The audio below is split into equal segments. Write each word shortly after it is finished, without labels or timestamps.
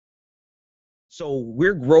So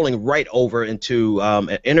we're rolling right over into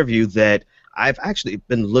an interview that I've actually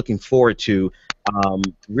been looking forward to.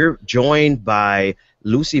 We're joined by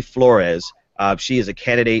Lucy Flores. She is a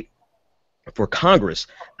candidate for Congress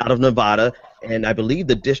out of Nevada, and I believe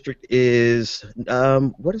the district is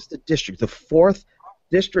what is the district? The fourth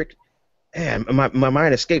district. Man, my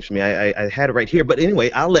mind escapes me. I had it right here, but anyway,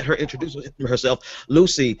 I'll let her introduce herself.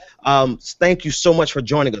 Lucy, thank you so much for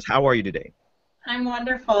joining us. How are you today? I'm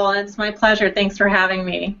wonderful. It's my pleasure. Thanks for having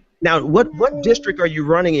me. Now, what district are you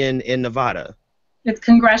running in Nevada? It's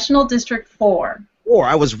Congressional District 4. Or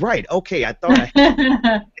I was right. Okay, I thought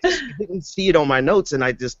I just didn't see it on my notes, and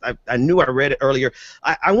I knew I read it earlier.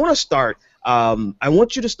 I want to start. I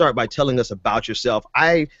want you to start by telling us about yourself.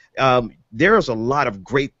 There's a lot of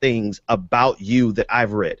great things about you that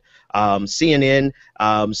I've read. CNN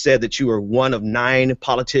said that you are one of 9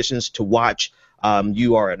 politicians to watch.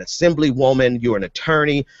 You are an assemblywoman, you're an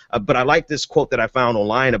attorney, but I like this quote that I found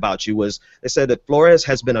online about you. Was they said that Flores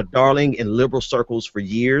has been a darling in liberal circles for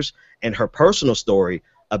years, and her personal story,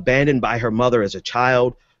 abandoned by her mother as a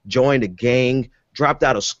child, joined a gang, dropped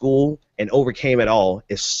out of school, and overcame it all,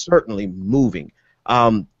 is certainly moving.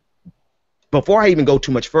 Before I even go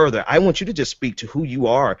too much further, I want you to just speak to who you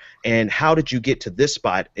are and how did you get to this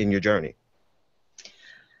spot in your journey?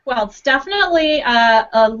 Well, it's definitely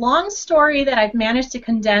a long story that I've managed to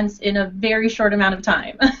condense in a very short amount of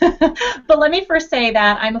time. But let me first say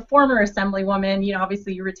that I'm a former assemblywoman. You know,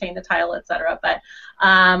 obviously you retain the title, etc. But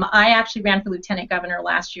I actually ran for lieutenant governor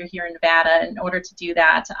last year here in Nevada. In order to do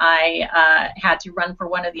that, I had to run for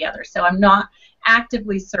one or the other. So I'm not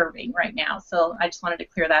actively serving right now. So I just wanted to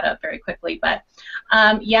clear that up very quickly. But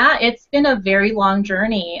yeah, it's been a very long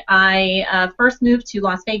journey. I first moved to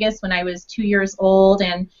Las Vegas when I was 2 years old,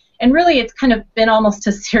 and really it's kind of been almost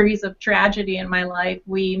a series of tragedy in my life.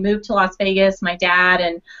 We moved to Las Vegas, my dad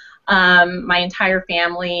and my entire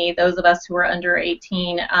family, those of us who were under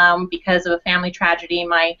 18, because of a family tragedy.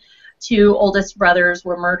 My 2 oldest brothers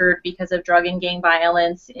were murdered because of drug and gang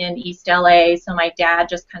violence in East LA. So my dad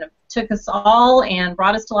just kind of took us all and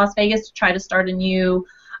brought us to Las Vegas to try to start a new,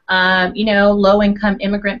 you know, low-income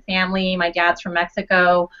immigrant family. My dad's from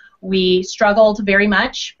Mexico. We struggled very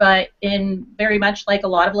much, but in very much like a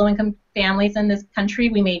lot of low-income families in this country,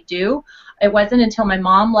 we made do. It wasn't until my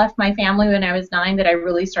mom left my family when I was 9 that I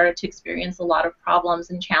really started to experience a lot of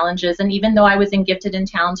problems and challenges. And even though I was in gifted and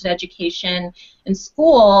talented education in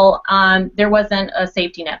school, there wasn't a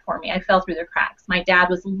safety net for me. I fell through the cracks. My dad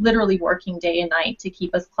was literally working day and night to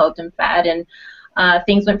keep us clothed and fed, and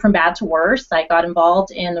things went from bad to worse. I got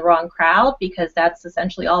involved in the wrong crowd because that's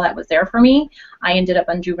essentially all that was there for me. I ended up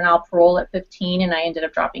on juvenile parole at 15, and I ended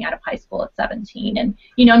up dropping out of high school at 17. And,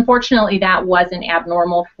 you know, unfortunately, that wasn't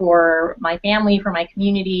abnormal for my family, for my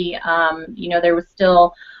community. You know, there was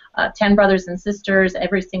still 10 brothers and sisters.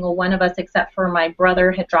 Every single one of us, except for my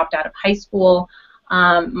brother, had dropped out of high school.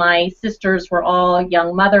 My sisters were all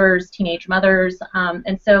young mothers, teenage mothers,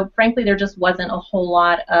 and so frankly there just wasn't a whole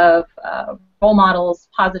lot of role models,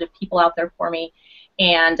 positive people out there for me.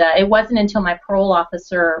 And it wasn't until my parole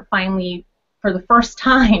officer finally, for the first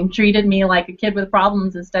time, treated me like a kid with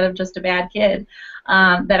problems instead of just a bad kid,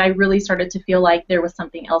 that I really started to feel like there was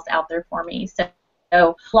something else out there for me.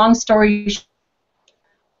 So long story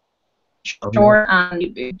short,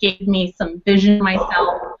 it gave me some vision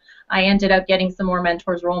myself. I ended up getting some more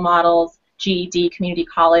mentors, role models, GED, community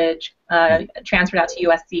college, transferred out to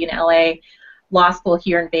USC in LA, law school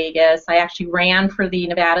here in Vegas. I actually ran for the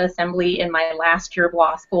Nevada Assembly in my last year of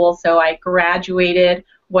law school, so I graduated,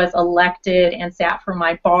 was elected, and sat for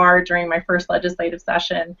my bar during my first legislative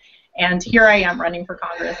session. And here I am running for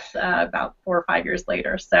Congress about 4 or 5 years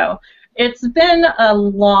later. So it's been a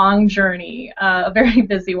long journey, a very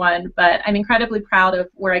busy one, but I'm incredibly proud of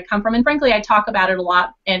where I come from. And frankly, I talk about it a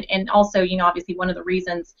lot. And also, you know, obviously one of the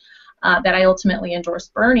reasons that I ultimately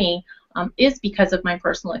endorsed Bernie is because of my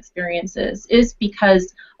personal experiences, is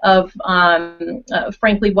because of,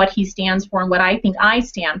 frankly, what he stands for and what I think I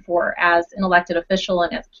stand for as an elected official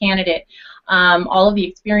and as a candidate. All of the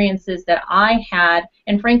experiences that I had,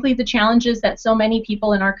 and frankly the challenges that so many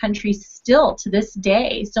people in our country still to this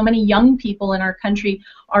day, so many young people in our country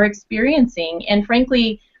are experiencing. And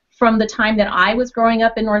frankly, from the time that I was growing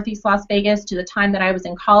up in Northeast Las Vegas to the time that I was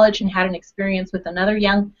in college and had an experience with another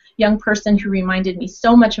young person who reminded me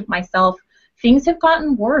so much of myself, things have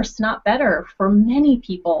gotten worse, not better, for many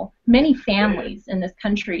people, many families in this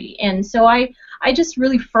country. And so I just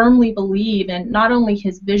really firmly believe in not only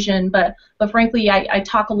his vision, but frankly, I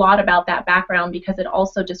talk a lot about that background because it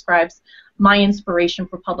also describes my inspiration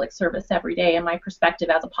for public service every day and my perspective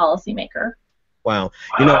as a policymaker. Wow.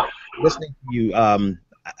 You know, listening to you,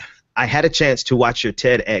 I had a chance to watch your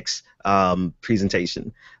TEDx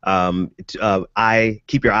presentation. I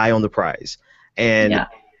keep your eye on the prize, and Yeah.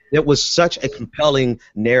 it was such a compelling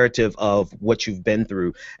narrative of what you've been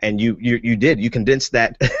through, and you condensed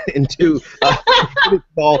that into a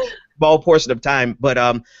small portion of time. But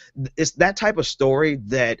it's that type of story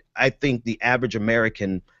that I think the average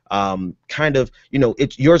American kind of,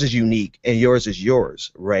 it's yours is unique and yours is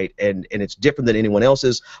yours, right? And it's different than anyone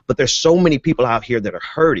else's. But there's so many people out here that are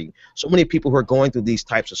hurting, so many people who are going through these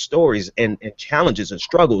types of stories and challenges and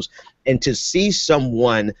struggles, and to see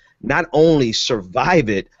someone not only survive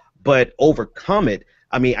it but overcome it.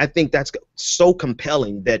 I mean, I think that's so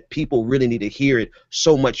compelling that people really need to hear it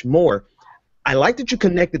so much more. I like that you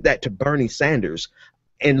connected that to Bernie Sanders.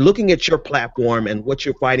 And looking at your platform and what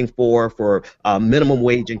you're fighting for minimum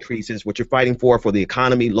wage increases, what you're fighting for the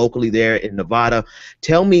economy locally there in Nevada,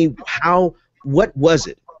 tell me what was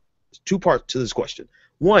it? Two parts to this question.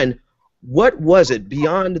 One, what was it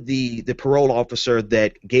beyond the parole officer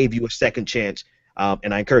that gave you a second chance?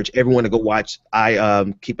 And I encourage everyone to go watch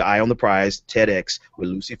Keep an Eye on the Prize, TEDx with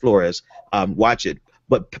Lucy Flores. Watch it.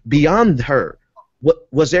 But beyond her,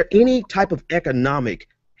 was there any type of economic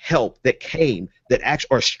help that came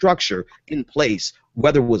or structure in place,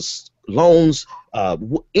 whether it was loans,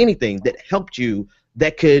 anything that helped you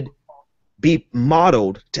that could be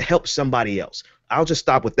modeled to help somebody else? I'll just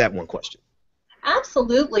stop with that one question.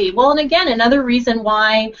 Absolutely. Well, and again, another reason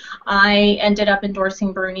why I ended up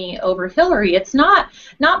endorsing Bernie over Hillary, it's not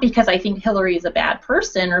because I think Hillary is a bad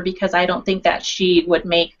person or because I don't think that she would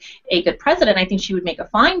make a good president. I think she would make a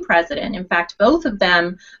fine president. In fact, both of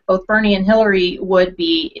them, both Bernie and Hillary, would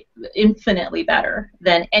be infinitely better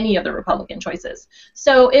than any of the Republican choices.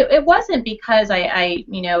 So it wasn't because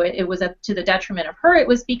it was up to the detriment of her. It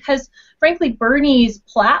was because, frankly, Bernie's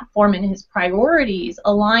platform and his priorities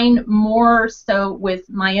align more so with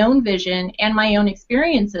my own vision and my own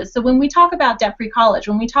experiences. So when we talk about debt-free college,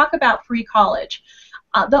 when we talk about free college,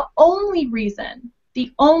 the only reason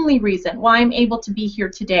why I'm able to be here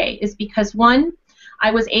today is because, one,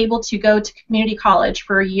 I was able to go to community college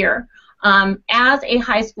for a year as a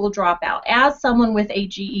high school dropout, as someone with a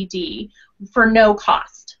GED, for no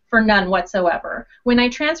cost, for none whatsoever. When I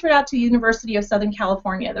transferred out to the University of Southern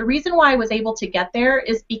California, the reason why I was able to get there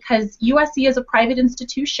is because USC is a private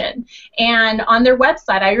institution, and on their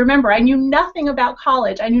website, I remember I knew nothing about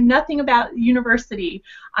college, I knew nothing about university.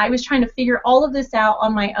 I was trying to figure all of this out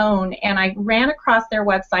on my own, and I ran across their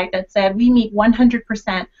website that said we meet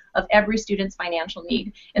 100% of every student's financial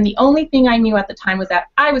need. And the only thing I knew at the time was that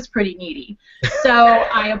I was pretty needy. So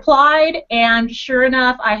I applied, and sure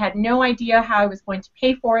enough, I had no idea how I was going to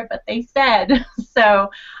pay for it, but they said. So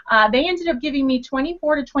they ended up giving me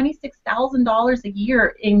 $24,000 to $26,000 a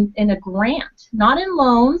year in a grant, not in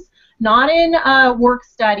loans, not in work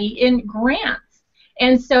study, in grants.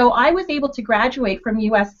 And so I was able to graduate from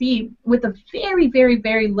USC with a very, very,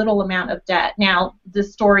 very little amount of debt. Now, the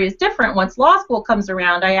story is different. Once law school comes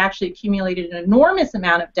around, I actually accumulated an enormous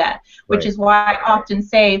amount of debt, which is why I often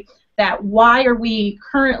say that why are we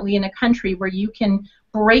currently in a country where you can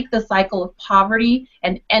break the cycle of poverty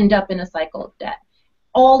and end up in a cycle of debt?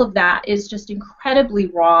 All of that is just incredibly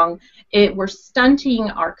wrong. We're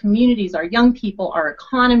stunting our communities, our young people, our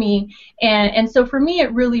economy, and so for me,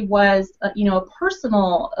 it really was a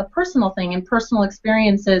personal thing and personal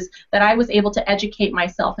experiences that I was able to educate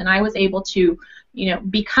myself, and I was able to,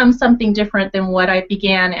 become something different than what I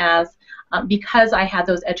began as because I had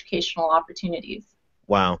those educational opportunities.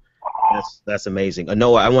 Wow, that's amazing.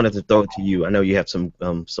 Noah, I wanted to throw it to you. I know you have some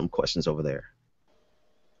questions over there.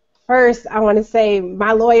 First, I want to say,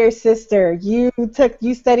 my lawyer sister, you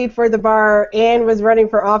studied for the bar and was running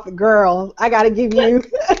for office. Girl, I got to give you.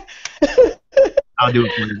 I'll do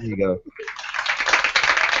it for you. Here you go.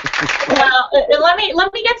 Well, let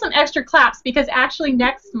me get some extra claps because actually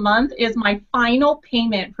next month is my final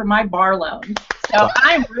payment for my bar loan. So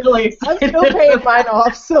I'm really excited. I'm still paying mine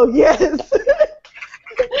off, so yes.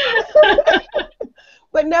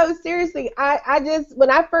 But no, seriously, I just,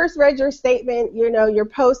 when I first read your statement, your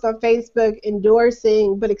post on Facebook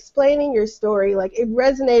endorsing, but explaining your story, like, it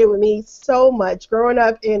resonated with me so much. Growing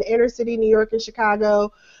up in inner city New York and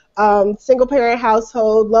Chicago, single parent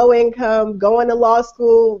household, low income, going to law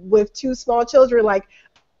school with 2 small children, like,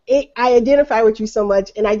 I identify with you so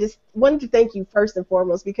much, and I just wanted to thank you first and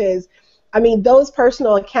foremost because, I mean, those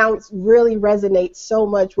personal accounts really resonate so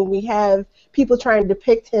much when we have people trying to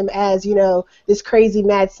depict him as, this crazy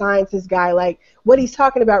mad scientist guy. Like, what he's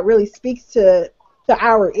talking about really speaks to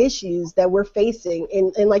our issues that we're facing.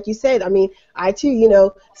 And like you said, I mean, I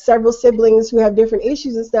too, several siblings who have different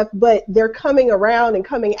issues and stuff, but they're coming around and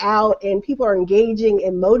coming out, and people are engaging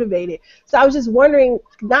and motivated. So I was just wondering,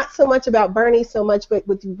 not so much about Bernie so much, but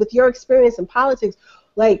with your experience in politics,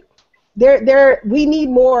 like, we need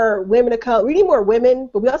more women of color. We need more women,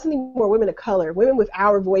 but we also need more women of color, women with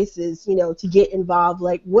our voices, to get involved.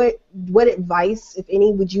 Like, what advice, if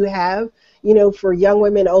any, would you have, for young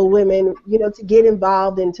women, old women, to get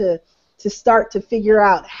involved and to start to figure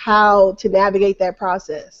out how to navigate that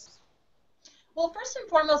process? Well, first and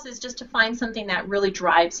foremost is just to find something that really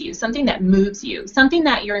drives you, something that moves you, something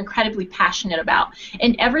that you're incredibly passionate about.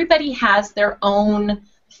 And everybody has their own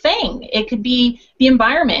thing. It could be the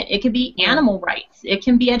environment, it could be animal rights, it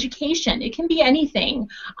can be education, it can be anything.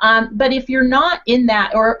 But if you're not in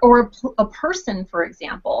that, or a person, for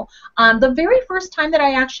example, the very first time that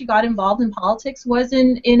I actually got involved in politics was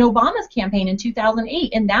in Obama's campaign in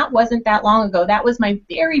 2008, and that wasn't that long ago. That was my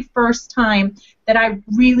very first time that I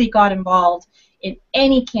really got involved in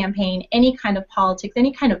any campaign, any kind of politics,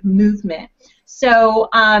 any kind of movement. So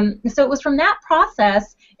it was from that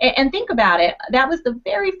process, and think about it, that was the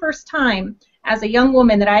very first time as a young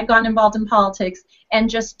woman that I had gotten involved in politics, and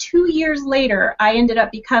just 2 years later, I ended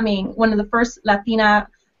up becoming one of the first Latina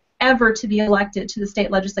ever to be elected to the state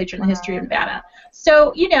legislature in the history of Nevada.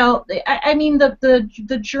 So, I mean,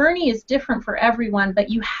 the journey is different for everyone, but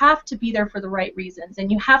you have to be there for the right reasons,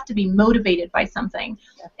 and you have to be motivated by something.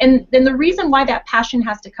 And then the reason why that passion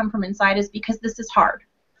has to come from inside is because this is hard.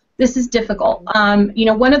 This is difficult.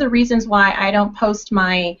 One of the reasons why I don't post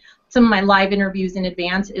some of my live interviews in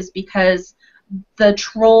advance is because the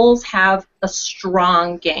trolls have a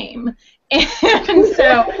strong game. And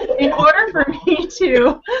so in order for me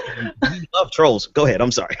to... We love trolls. Go ahead.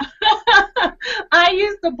 I'm sorry. I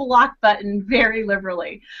use the block button very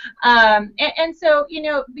liberally. And so,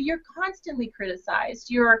 you're constantly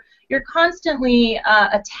criticized. You're constantly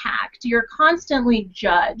attacked. You're constantly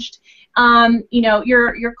judged.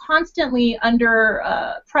 You're constantly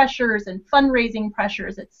under pressures and fundraising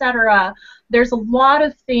pressures, etc. There's a lot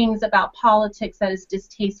of things about politics that is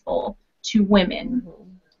distasteful to women.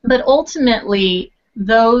 But ultimately,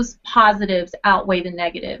 those positives outweigh the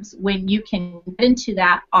negatives when you can get into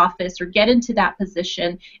that office or get into that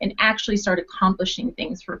position and actually start accomplishing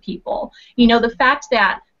things for people. The fact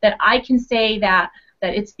that I can say that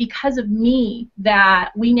it's because of me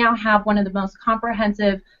that we now have one of the most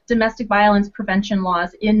comprehensive domestic violence prevention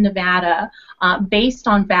laws in Nevada, based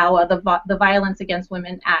on VAWA, the Violence Against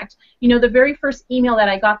Women Act. The very first email that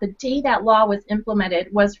I got the day that law was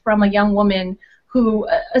implemented was from a young woman who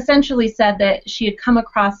essentially said that she had come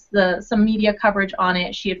across some media coverage on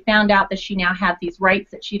it. She had found out that she now had these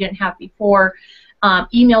rights that she didn't have before,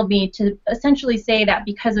 emailed me to essentially say that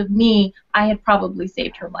because of me, I had probably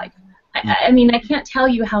saved her life. I mean, I can't tell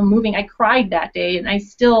you how moving. I cried that day, and I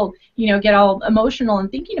still, get all emotional and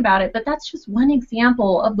thinking about it. But that's just one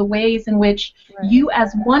example of the ways in which you,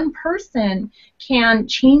 as one person, can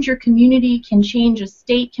change your community, can change a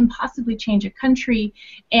state, can possibly change a country,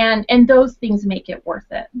 and those things make it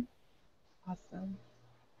worth it. Awesome.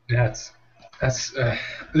 That's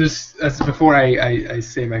before I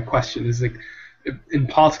say my question. Is like, in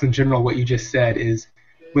politics in general, what you just said is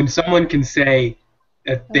when someone can say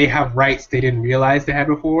that they have rights they didn't realize they had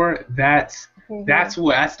before, that's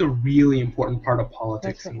the really important part of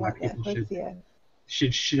politics, and why people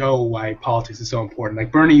should show why politics is so important.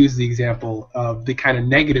 Like Bernie used the example of the kind of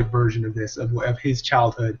negative version of this, of his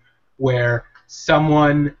childhood, where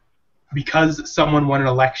because someone won an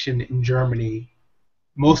election in Germany,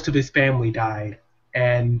 most of his family died,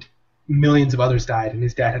 and millions of others died, and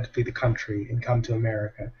his dad had to flee the country and come to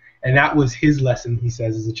America. And that was his lesson, he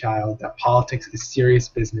says, as a child, that politics is serious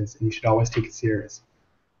business and you should always take it serious.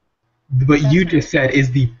 What you just said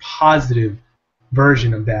is the positive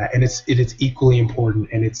version of that, and it is equally important,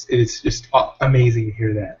 and it's just amazing to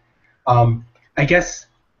hear that. I guess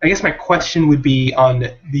my question would be on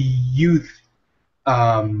the youth,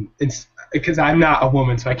 because I'm not a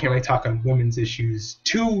woman, so I can't really talk on women's issues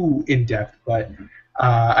too in depth, but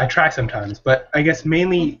I try sometimes. But I guess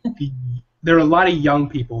mainly there are a lot of young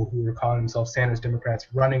people who are calling themselves Sanders Democrats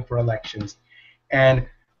running for elections. And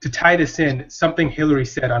to tie this in, something Hillary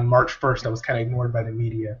said on March 1st that was kind of ignored by the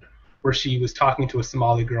media, where she was talking to a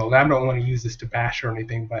Somali girl. And I don't want to use this to bash her or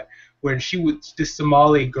anything, but when this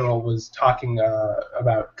Somali girl was talking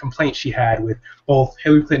about complaints she had with both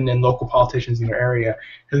Hillary Clinton and local politicians in her area,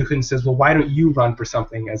 Hillary Clinton says, well, why don't you run for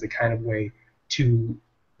something as a kind of way to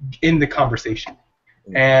end the conversation?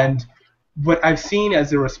 And what I've seen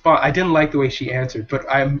as a response, I didn't like the way she answered, but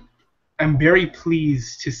I'm very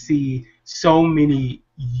pleased to see so many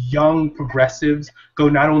young progressives go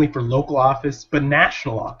not only for local office but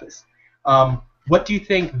national office. What do you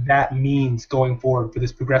think that means going forward for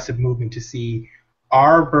this progressive movement to see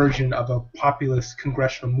our version of a populist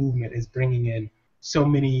congressional movement is bringing in so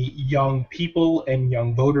many young people and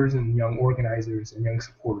young voters and young organizers and young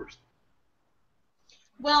supporters?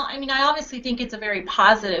 Well, I mean, I obviously think it's a very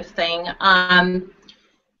positive thing.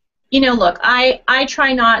 You know, look, I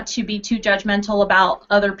try not to be too judgmental about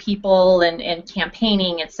other people and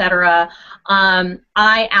campaigning, etc.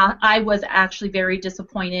 I was actually very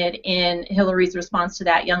disappointed in Hillary's response to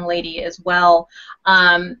that young lady as well.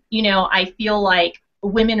 You know, I feel like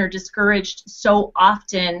women are discouraged so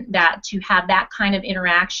often that to have that kind of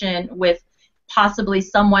interaction with possibly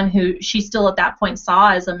someone who she still at that point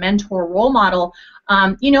saw as a mentor role model,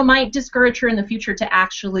 you know, might discourage her in the future to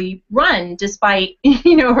actually run, despite,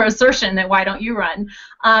 you know, her assertion that why don't you run.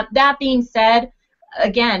 That being said,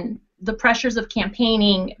 again, the pressures of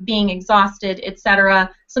campaigning, being exhausted, etc.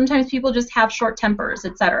 Sometimes people just have short tempers,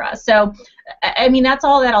 etc. So, I mean, that's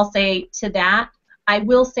all that I'll say to that. I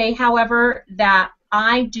will say, however, that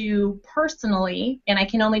I do personally, and I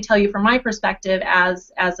can only tell you from my perspective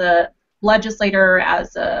as a legislator,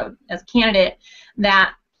 as a candidate,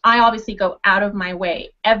 that I obviously go out of my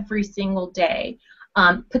way every single day,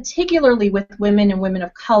 particularly with women and women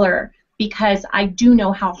of color, because I do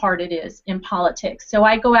know how hard it is in politics. So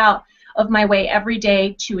I go out of my way every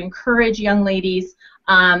day to encourage young ladies,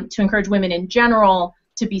 to encourage women in general,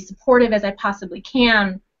 to be supportive as I possibly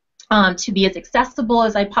can, to be as accessible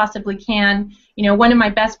as I possibly can. You know, one of my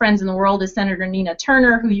best friends in the world is Senator Nina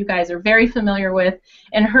Turner, who you guys are very familiar with,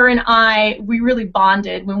 and her and I, we really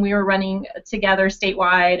bonded when we were running together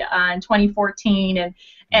statewide in 2014,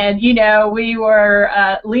 and you know, we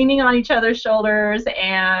were leaning on each other's shoulders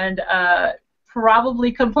and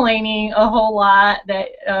probably complaining a whole lot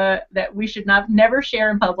that we should never share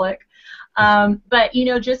in public. But you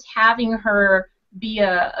know, just having her be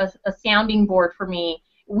a sounding board for me.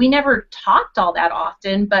 We never talked all that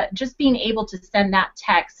often, but just being able to send that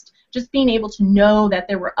text, just being able to know that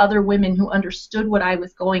there were other women who understood what I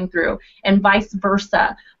was going through, and vice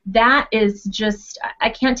versa, that is just, I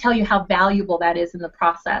can't tell you how valuable that is in the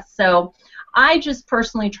process. So I just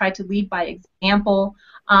personally try to lead by example,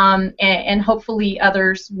 and hopefully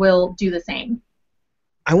others will do the same.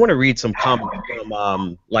 I want to read some comments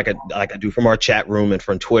from, like I do from our chat room and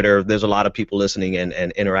from Twitter. There's a lot of people listening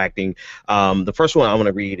and interacting. The first one I want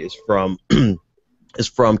to read is from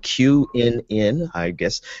QNN, I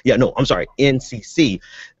guess. Yeah, no, I'm sorry, NCC.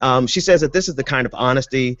 She says that this is the kind of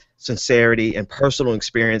honesty, sincerity, and personal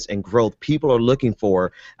experience and growth people are looking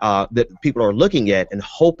for, that people are looking at and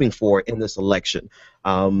hoping for in this election.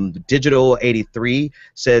 Digital 83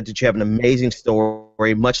 said that you have an amazing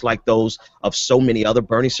story, much like those of so many other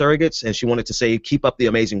Bernie surrogates, and she wanted to say, keep up the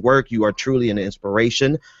amazing work. You are truly an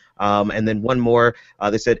inspiration. And then one more,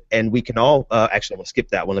 they said, and we can all, actually I'm going to skip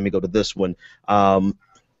that one, let me go to this one.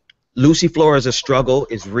 Lucy Flores' struggle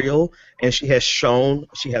is real, and she has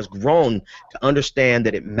grown to understand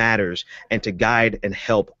that it matters and to guide and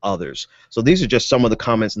help others. So these are just some of the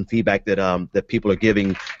comments and feedback that that people are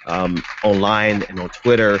giving online and on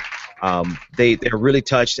Twitter. They're really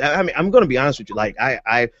touched. I mean, I'm going to be honest with you. Like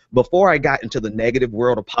before I got into the negative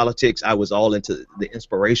world of politics, I was all into the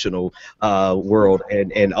inspirational world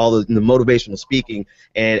and all the motivational speaking.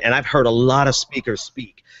 And I've heard a lot of speakers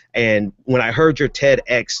speak. And when I heard your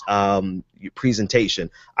TEDx your presentation,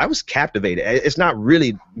 I was captivated. It's not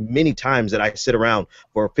really many times that I sit around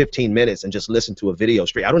for 15 minutes and just listen to a video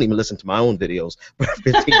straight. I don't even listen to my own videos for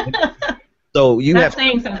 15 minutes. So you that's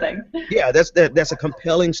saying something. Yeah, that's a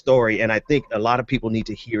compelling story, and I think a lot of people need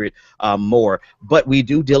to hear it more. But we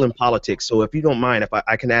do deal in politics, so if you don't mind, if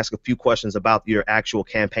I can ask a few questions about your actual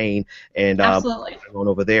campaign and absolutely going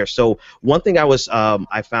over there. So one thing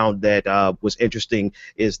I found that was interesting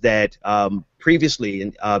is that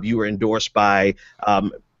previously you were endorsed by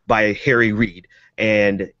Harry Reid.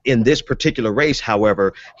 And in this particular race,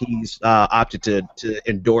 however, he's opted to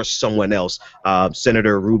endorse someone else,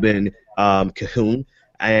 Senator Ruben Cahoon.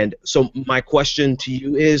 And so my question to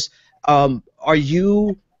you is, it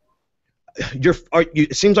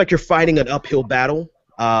seems like you're fighting an uphill battle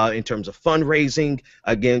in terms of fundraising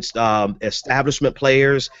against establishment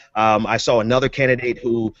players. I saw another candidate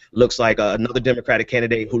who looks like another Democratic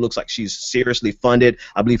candidate who looks like she's seriously funded.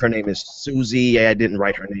 I believe her name is Susie. I didn't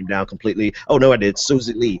write her name down completely. Oh, no, I did.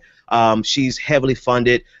 Susie Lee. She's heavily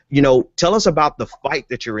funded. You know, tell us about the fight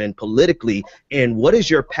that you're in politically, and what is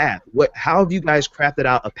your path? How have you guys crafted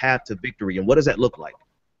out a path to victory, and what does that look like?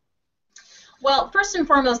 Well, first and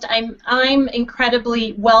foremost, I'm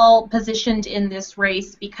incredibly well positioned in this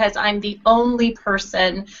race because I'm the only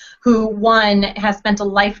person who, one, has spent a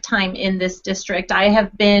lifetime in this district. I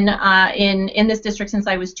have been in this district since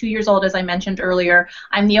I was 2 years old, as I mentioned earlier.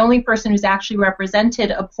 I'm the only person who's actually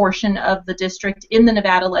represented a portion of the district in the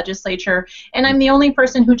Nevada legislature, and I'm the only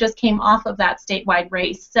person who just came off of that statewide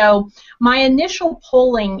race. So my initial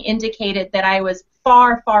polling indicated that I was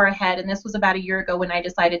far, far ahead, and this was about a year ago when I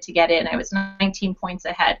decided to get in. I was 19 points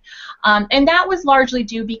ahead. And that was largely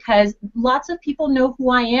due because lots of people know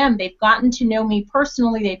who I am. They've gotten to know me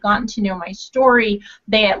personally. They've gotten to know my story.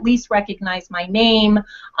 They at least recognize my name.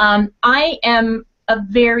 I am a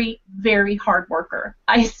very, very hard worker.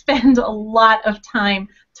 I spend a lot of time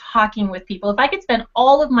talking with people. If I could spend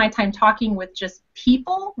all of my time talking with just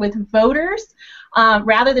people, with voters,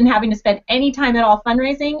 rather than having to spend any time at all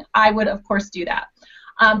fundraising, I would, of course, do that.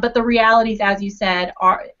 But the realities, as you said,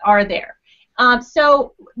 are there.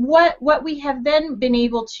 So what we have then been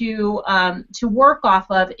able to work off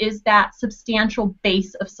of is that substantial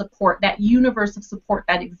base of support, that universe of support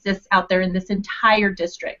that exists out there in this entire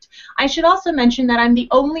district. I should also mention that I'm the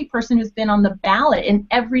only person who's been on the ballot in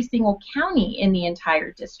every single county in the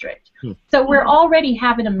entire district. So we're already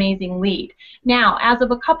have an amazing lead. Now, as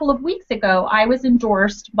of a couple of weeks ago, I was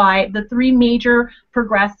endorsed by the 3 major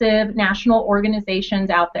progressive national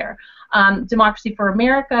organizations out there. Democracy for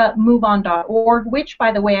America, MoveOn.org, which,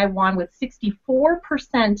 by the way, I won with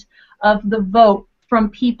 64% of the vote from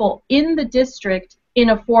people in the district in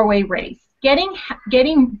a 4-way race. Getting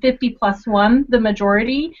 50+1, the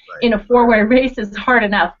majority, in a 4-way race is hard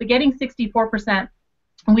enough, but getting 64%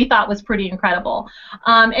 we thought was pretty incredible.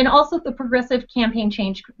 And also the Progressive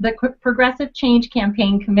Change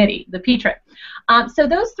Campaign Committee, the PTRIC. So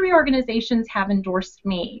those 3 organizations have endorsed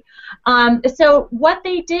me. So what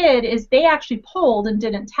they did is they actually polled and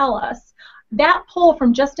didn't tell us. That poll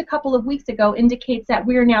from just a couple of weeks ago indicates that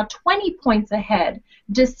we are now 20 points ahead,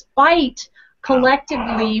 despite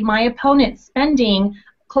collectively my opponents spending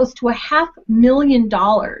close to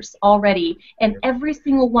 $500,000 already, and every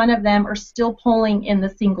single one of them are still polling in the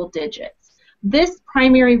single digits. This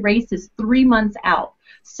primary race is 3 months out,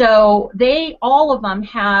 so all of them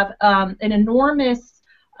have an enormous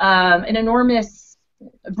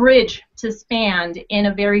bridge to span in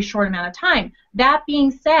a very short amount of time. That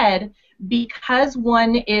being said, because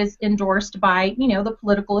one is endorsed by, the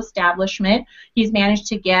political establishment, he's managed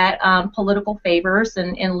to get political favors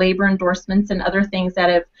and labor endorsements and other things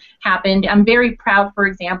that have happened. I'm very proud, for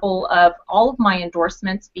example, of all of my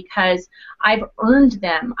endorsements because I've earned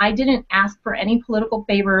them. I didn't ask for any political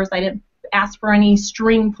favors. I didn't ask for any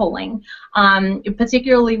string pulling,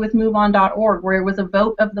 particularly with MoveOn.org, where it was a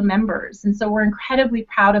vote of the members, and so we're incredibly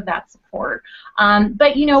proud of that support.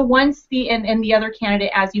 But once the other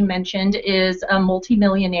candidate, as you mentioned, is a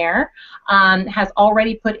multimillionaire, has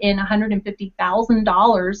already put in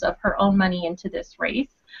 $150,000 of her own money into this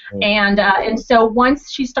race. And so once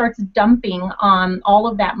she starts dumping all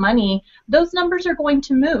of that money, those numbers are going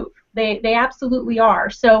to move. They absolutely are.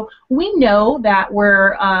 So we know that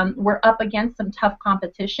we're up against some tough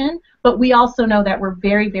competition, but we also know that we're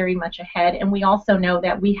very, very much ahead, and we also know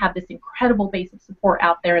that we have this incredible base of support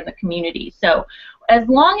out there in the community. So as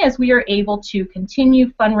long as we are able to continue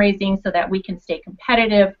fundraising so that we can stay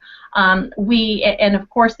competitive, and of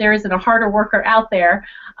course there isn't a harder worker out there,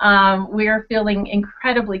 we are feeling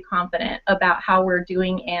incredibly confident about how we're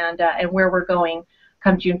doing and where we're going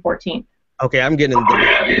come June 14th. Okay,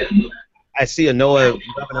 I see a Noah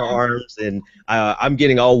up in her arms, and I'm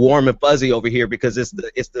getting all warm and fuzzy over here because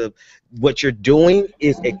what you're doing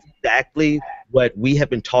is exactly what we have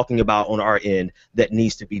been talking about on our end that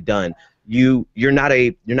needs to be done. You're not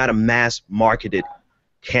a mass marketed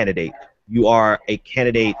candidate. You are a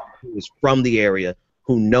candidate who is from the area,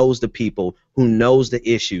 who knows the people, who knows the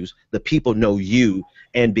issues. The people know you.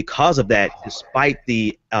 And because of that, despite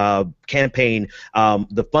the campaign,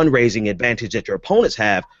 the fundraising advantage that your opponents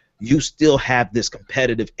have, you still have this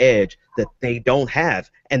competitive edge that they don't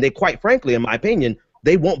have. And they, quite frankly, in my opinion,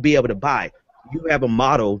 they won't be able to buy. You have a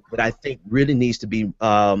model that I think really needs to be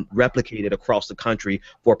replicated across the country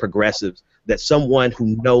for progressives, that someone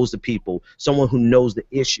who knows the people, someone who knows the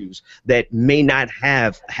issues, that may not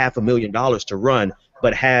have $500,000 to run,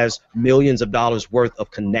 but has millions of dollars worth of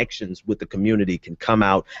connections with the community, can come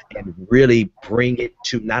out and really bring it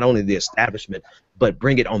to not only the establishment, but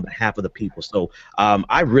bring it on behalf of the people. So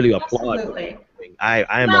I really applaud. Absolutely. I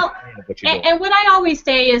am a fan of what you're doing. And what I always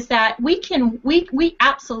say is that we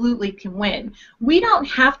absolutely can win. We don't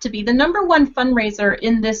have to be. The #1 fundraiser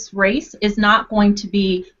in this race is not going to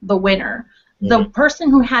be the winner. the person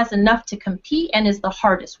who has enough to compete and is the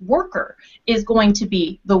hardest worker is going to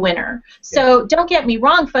be the winner. So don't get me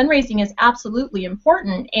wrong, fundraising is absolutely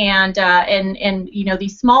important, and you know,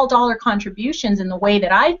 these small dollar contributions in the way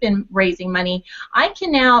that I've been raising money, I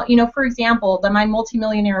can now, you know, for example, my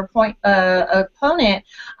multimillionaire opponent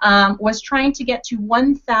was trying to get to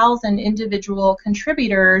 1,000 individual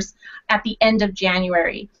contributors at the end of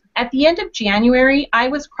January. At the end of January, I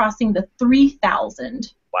was crossing the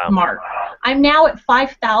 3,000 mark. I'm now at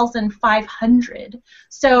 5,500.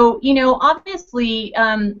 So, you know, obviously,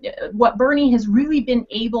 what Bernie has really been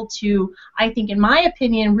able to, I think, in my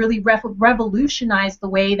opinion, really revolutionize the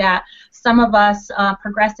way that some of us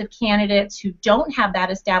progressive candidates who don't have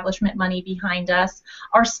that establishment money behind us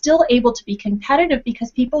are still able to be competitive,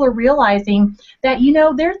 because people are realizing that, you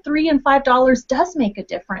know, their $3 and $5 does make a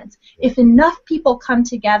difference. If enough people come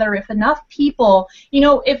together, if enough people, you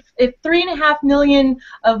know, if 3.5 million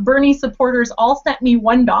of Bernie supporters all sent me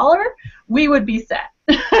 $1, we would be set.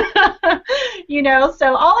 You know,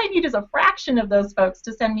 so all I need is a fraction of those folks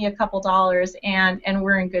to send me a couple dollars, and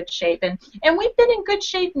we're in good shape. And we've been in good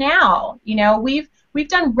shape now. You know, we've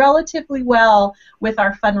done relatively well with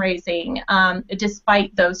our fundraising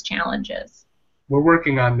despite those challenges. We're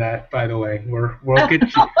working on that, by the way. We'll get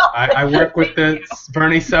you. I work with the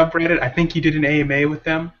Bernie subreddit. I think you did an AMA with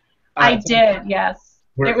them. I did, yes.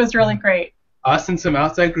 It was really great. Us and some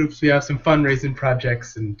outside groups, we have some fundraising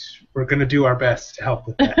projects, and we're going to do our best to help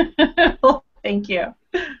with that. Well, thank you.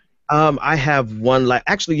 I have one.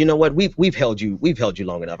 Actually, you know what? We've held you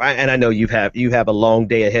long enough. And I know you have a long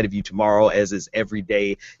day ahead of you tomorrow, as is every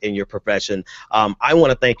day in your profession. I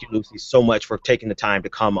want to thank you, Lucy, so much for taking the time to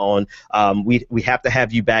come on. We have to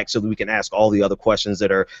have you back so that we can ask all the other questions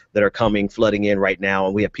that are flooding in right now,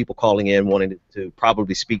 and we have people calling in wanting to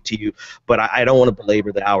probably speak to you. But I don't want to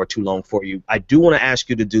belabor the hour too long for you. I do want to ask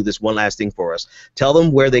you to do this one last thing for us. Tell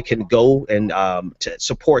them where they can go and to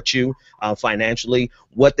support you financially,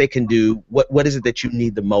 what they can do, what is it that you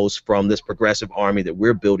need the most from this progressive army that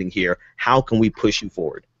we're building here? How can we push you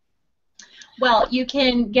forward? Well, you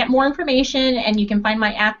can get more information, and you can find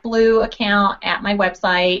my ActBlue account at my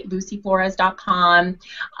website, lucyflores.com.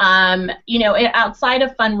 You know, outside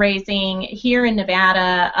of fundraising here in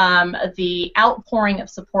Nevada, the outpouring of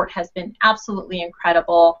support has been absolutely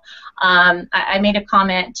incredible. I made a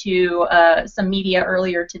comment to some media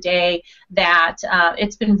earlier today that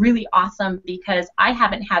it's been really awesome, because I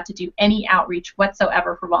haven't had to do any outreach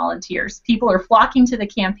whatsoever for volunteers. People are flocking to the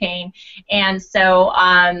campaign, and so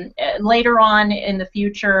later on in the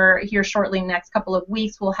future, here shortly in the next couple of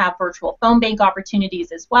weeks, we'll have virtual phone bank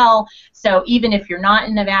opportunities as well. So even if you're not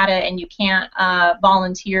in Nevada and you can't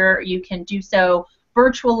volunteer, you can do so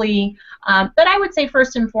virtually. But I would say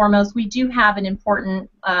first and foremost, we do have an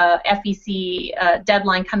important FEC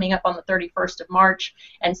deadline coming up on the 31st of March.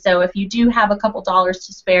 And so if you do have a couple dollars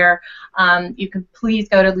to spare, you can please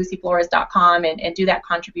go to lucyflores.com and do that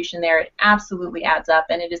contribution there. It absolutely adds up,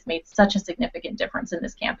 and it has made such a significant difference in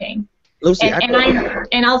this campaign. Lucy,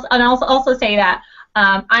 I'll also say that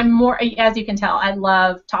I'm more, as you can tell, I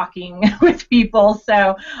love talking with people,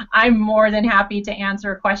 so I'm more than happy to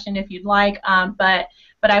answer a question if you'd like. But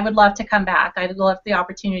I would love to come back. I'd love the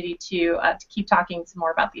opportunity to keep talking some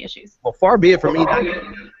more about the issues. Well, far be it from me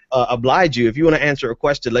to oblige you. If you want to answer a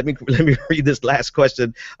question, let me read this last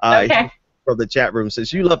question from the chat room.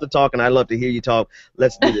 Since you love to talk and I love to hear you talk,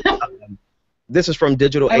 let's do this. This is from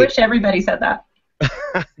Digital. I wish everybody said that.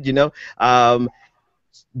 You know,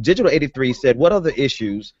 Digital 83 said, what other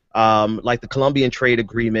issues, like the Colombian trade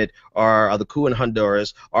agreement or the coup in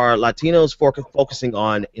Honduras, are Latinos focusing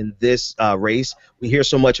on in this race? We hear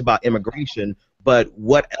so much about immigration, but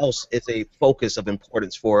what else is a focus of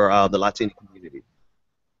importance for the Latino community?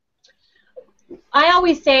 I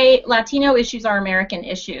always say Latino issues are American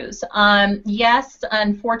issues. Yes,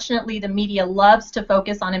 unfortunately, the media loves to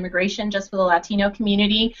focus on immigration just for the Latino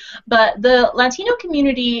community, but the Latino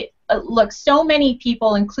community, look, so many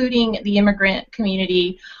people, including the immigrant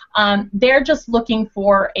community, they're just looking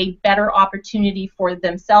for a better opportunity for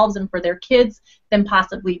themselves and for their kids than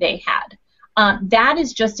possibly they had. That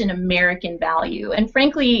is just an American value. And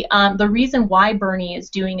frankly, the reason why Bernie is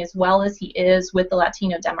doing as well as he is with the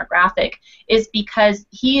Latino demographic is because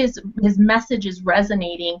his message is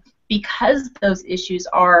resonating, because those issues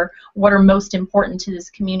are what are most important to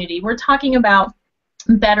this community. We're talking about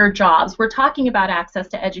better jobs. We're talking about access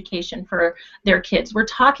to education for their kids. We're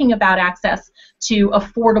talking about access to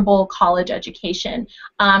affordable college education,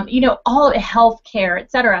 you know, all health care,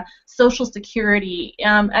 etc., Social Security.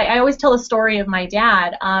 I always tell a story of my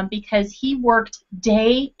dad because he worked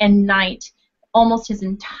day and night almost his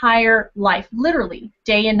entire life, literally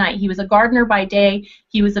day and night. He was a gardener by day,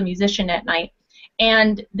 he was a musician at night.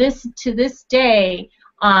 And to this day,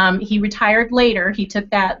 he retired later. He took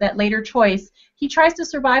that later choice. He tries to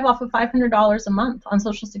survive off of $500 a month on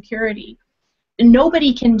Social Security.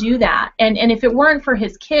 Nobody can do that. And if it weren't for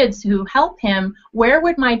his kids who help him, where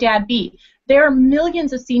would my dad be? There are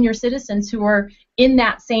millions of senior citizens who are in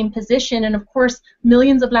that same position, and of course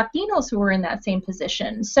millions of Latinos who are in that same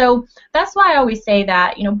position. So that's why I always say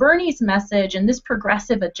that, you know, Bernie's message and this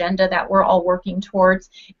progressive agenda that we're all working towards,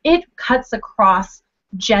 it cuts across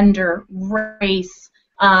gender, race,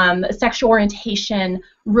 sexual orientation,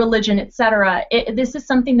 religion, etc. This is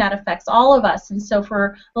something that affects all of us, and so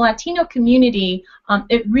for the Latino community,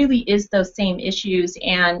 it really is those same issues.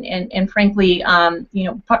 And frankly, you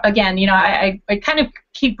know, again, you know, I kind of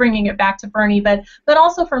keep bringing it back to Bernie, but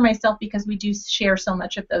also for myself, because we do share so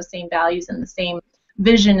much of those same values and the same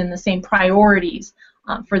vision and the same priorities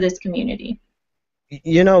for this community.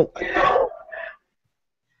 You know,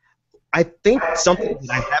 I think something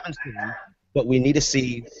that I haven't seen, but we need to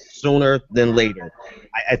see sooner than later.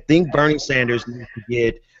 I think Bernie Sanders needs to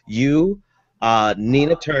get you,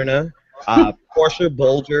 Nina Turner, Portia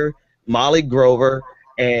Bolger, Molly Grover,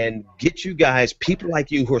 and get you guys, people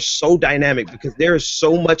like you who are so dynamic, because there is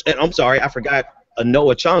so much, and I'm sorry, I forgot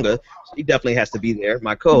Noah Chonga. She definitely has to be there,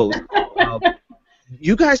 my co-host.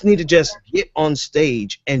 You guys need to just get on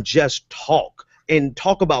stage and just talk. And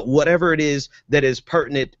talk about whatever it is that is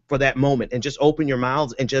pertinent for that moment, and just open your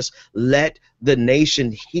mouths and just let the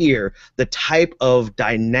nation hear the type of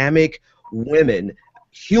dynamic women,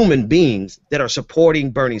 human beings that are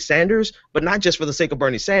supporting Bernie Sanders, but not just for the sake of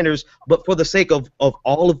Bernie Sanders, but for the sake of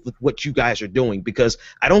all of what you guys are doing, because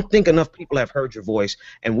I don't think enough people have heard your voice,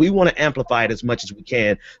 and we want to amplify it as much as we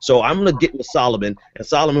can. So I'm going to get with Solomon, and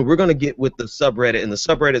Solomon, we're going to get with the subreddit, and the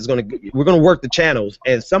subreddit is going to, we're going to work the channels,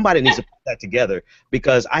 and somebody needs to put that together,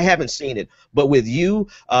 because I haven't seen it. But with you,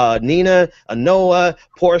 Nina, Noah,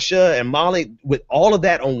 Portia, and Molly, with all of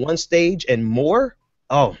that on one stage and more,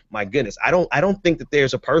 oh my goodness! I don't think that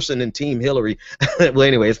there's a person in Team Hillary. Well,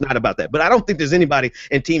 anyway, it's not about that. But I don't think there's anybody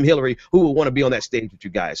in Team Hillary who would want to be on that stage with you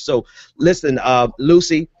guys. So listen,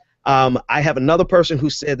 Lucy, I have another person who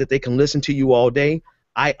said that they can listen to you all day.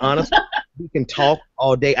 I honestly, we can talk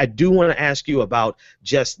all day. I do want to ask you about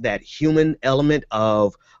just that human element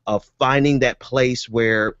of finding that place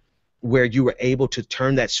where you were able to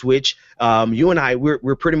turn that switch. You and I,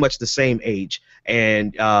 we're pretty much the same age,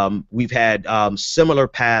 and we've had similar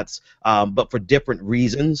paths, but for different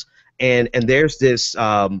reasons. And there's this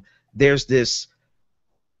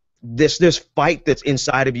fight that's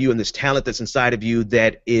inside of you, and this talent that's inside of you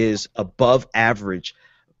that is above average.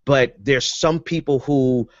 But there's some people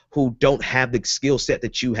who don't have the skill set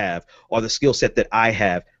that you have, or the skill set that I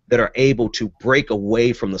have, that are able to break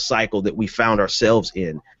away from the cycle that we found ourselves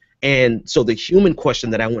in. And so the human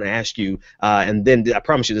question that I want to ask you, and then I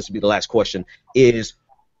promise you this will be the last question, is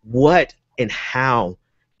what and how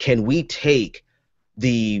can we take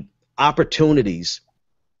the opportunities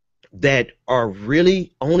that are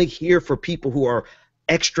really only here for people who are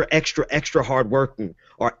extra, extra, extra hardworking,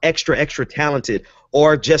 or extra, extra talented,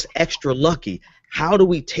 or just extra lucky? How do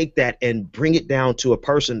we take that and bring it down to a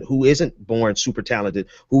person who isn't born super talented,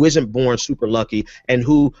 who isn't born super lucky, and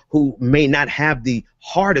who may not have the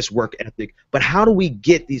hardest work ethic, but how do we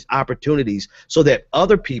get these opportunities so that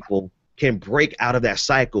other people can break out of that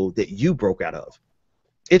cycle that you broke out of?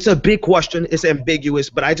 It's a big question. It's ambiguous,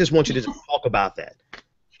 but I just want you to just talk about that.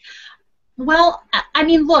 Well, I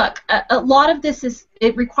mean, look, a lot of this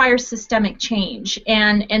it requires systemic change,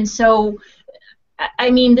 and so,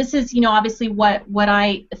 I mean, this is, you know, obviously what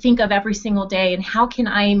I think of every single day, and how can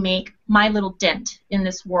I make my little dent in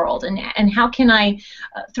this world, and how can I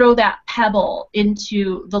throw that pebble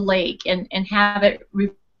into the lake and have it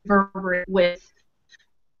reverberate with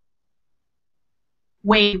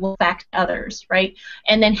way will affect others, right?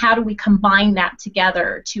 And then how do we combine that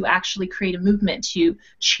together to actually create a movement to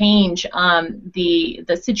change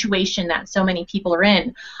the situation that so many people are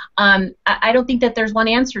in? I don't think that there's one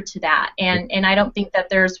answer to that, and I don't think that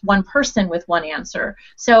there's one person with one answer.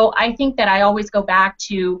 So I think that I always go back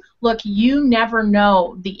to, look, you never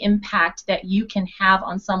know the impact that you can have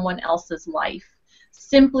on someone else's life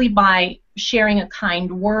simply by sharing a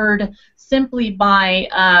kind word, simply by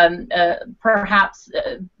perhaps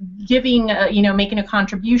giving, you know, making a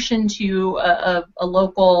contribution to a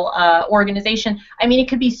local organization. I mean, it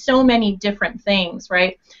could be so many different things,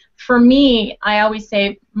 right? For me, I always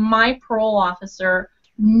say my parole officer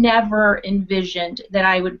never envisioned that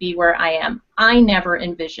I would be where I am. I never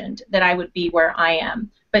envisioned that I would be where I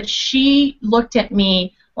am. But she looked at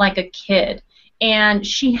me like a kid. and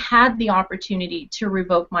she had the opportunity to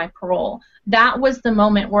revoke my parole. That was the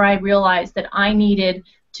moment where I realized that I needed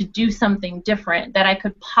to do something different, that I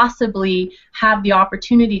could possibly have the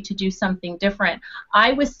opportunity to do something different.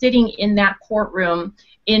 I was sitting in that courtroom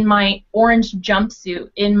in my orange jumpsuit,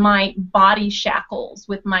 in my body shackles,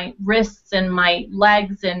 with my wrists and my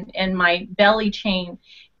legs and my belly chain,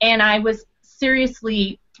 and I was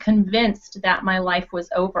seriously convinced that my life was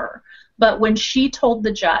over. But when she told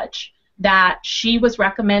the judge that she was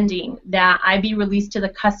recommending that I be released to the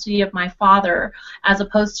custody of my father as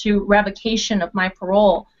opposed to revocation of my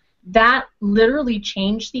parole, that literally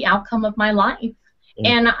changed the outcome of my life.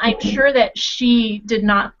 And I'm sure that she did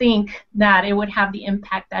not think that it would have the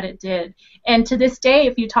impact that it did. And to this day,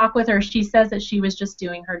 if you talk with her, she says that she was just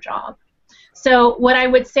doing her job. So what I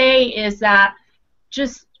would say is that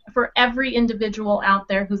just for every individual out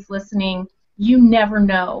there who's listening, you never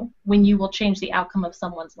know when you will change the outcome of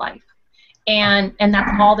someone's life. And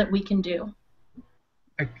that's all that we can do.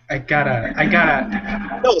 I gotta.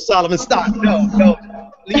 No, Solomon, stop. No.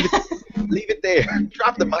 Leave it there.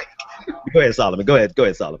 Drop the mic. Go ahead, Solomon. Go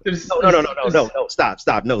ahead, Solomon. No.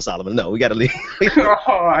 Stop. No, Solomon. No, we gotta leave.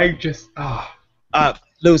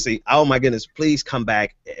 Lucy, oh my goodness, please come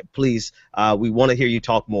back. Please, we want to hear you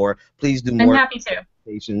talk more. Please do more. I'm happy to.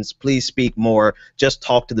 Please speak more. Just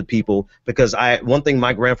talk to the people, because one thing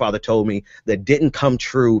my grandfather told me that didn't come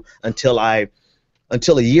true until a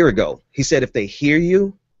year ago. He said, if they hear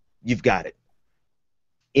you, you've got it.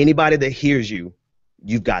 Anybody that hears you,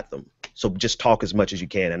 you've got them. So just talk as much as you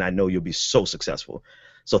can, and I know you'll be so successful.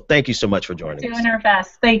 So thank you so much for joining us. Doing our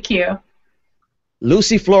best. Thank you.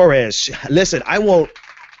 Lucy Flores. Listen, I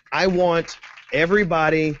want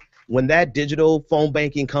everybody, when that digital phone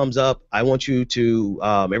banking comes up, I want you to,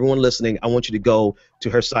 everyone listening, I want you to go to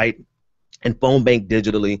her site and phone bank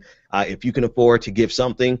digitally. If you can afford to give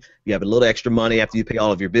something, you have a little extra money after you pay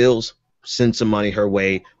all of your bills, send some money her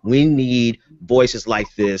way. We need voices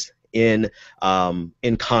like this in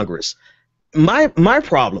Congress. My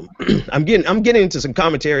problem, I'm getting into some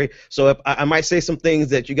commentary, so if I might say some things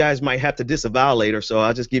that you guys might have to disavow later, so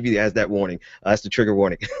I'll just give you as that warning. That's the trigger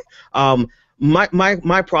warning.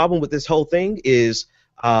 My problem with this whole thing is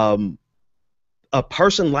a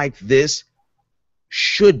person like this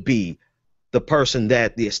should be the person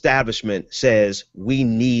that the establishment says, we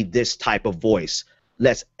need this type of voice.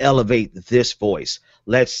 Let's elevate this voice.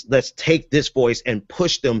 Let's take this voice and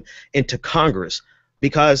push them into Congress.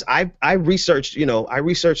 Because I researched,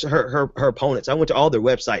 her opponents. I went to all their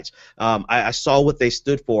websites. I saw what they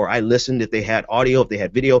stood for. I listened. If they had audio, if they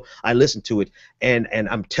had video, I listened to it. And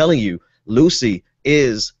I'm telling you, Lucy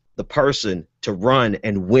is the person to run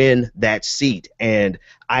and win that seat. And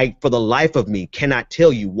I, for the life of me, cannot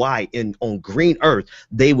tell you why on green earth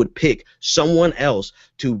they would pick someone else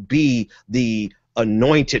to be the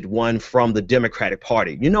anointed one from the Democratic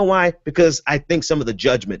Party. You know why? Because I think some of the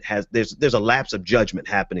judgment there's a lapse of judgment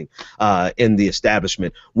happening in the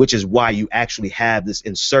establishment, which is why you actually have this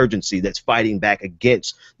insurgency that's fighting back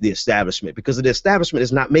against the establishment, because the establishment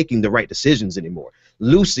is not making the right decisions anymore.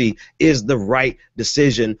 Lucy is the right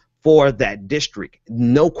decision for that district,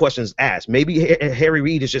 no questions asked. Maybe Harry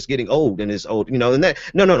Reid is just getting old in his old, and that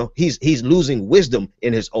no, he's losing wisdom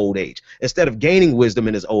in his old age. Instead of gaining wisdom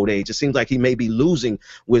in his old age, it seems like he may be losing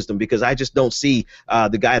wisdom, because I just don't see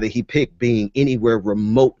the guy that he picked being anywhere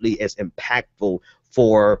remotely as impactful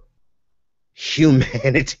for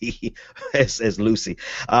humanity as Lucy.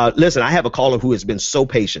 Listen, I have a caller who has been so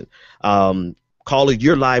patient. Caller,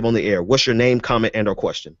 you're live on the air. What's your name, comment, and/or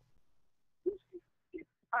question?